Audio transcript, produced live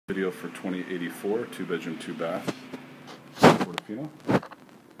Video for 2084, 2-bedroom, 2-bath, Portofino.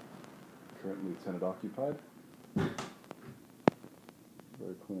 Currently tenant occupied. Very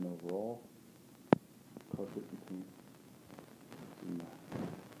clean overall. Carpet and paint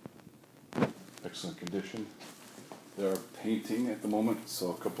in excellent condition. They are painting at the moment,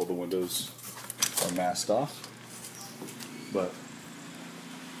 so a couple of the windows are masked off, but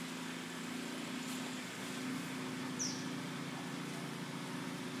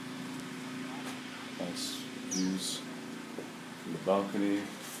nice views from the balcony.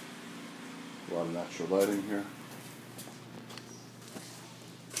 A lot of natural lighting here.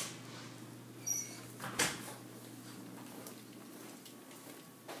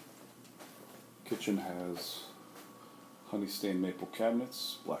 Kitchen has honey stained maple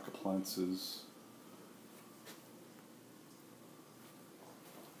cabinets, black appliances.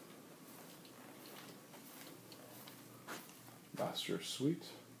 Master suite.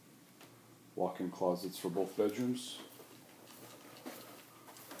 Walk-in closets for both bedrooms.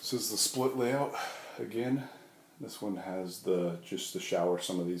 This is the split layout again. This one has just the shower.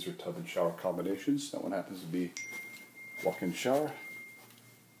 Some of these are tub and shower combinations. That one happens to be walk-in shower.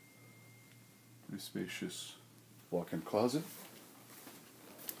 Pretty spacious walk-in closet.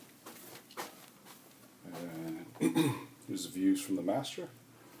 And here's the views from the master.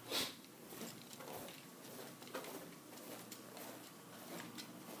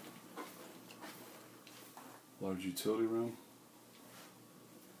 Large utility room.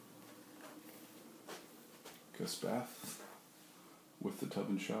 Guest bath with the tub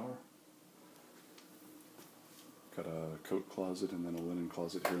and shower. Got a coat closet and then a linen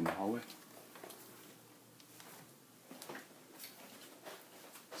closet here in the hallway.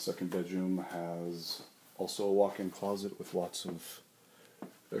 Second bedroom has also a walk-in closet with lots of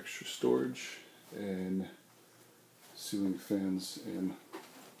extra storage and ceiling fans in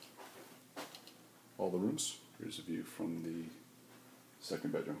all the rooms. Here's a view from the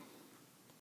second bedroom.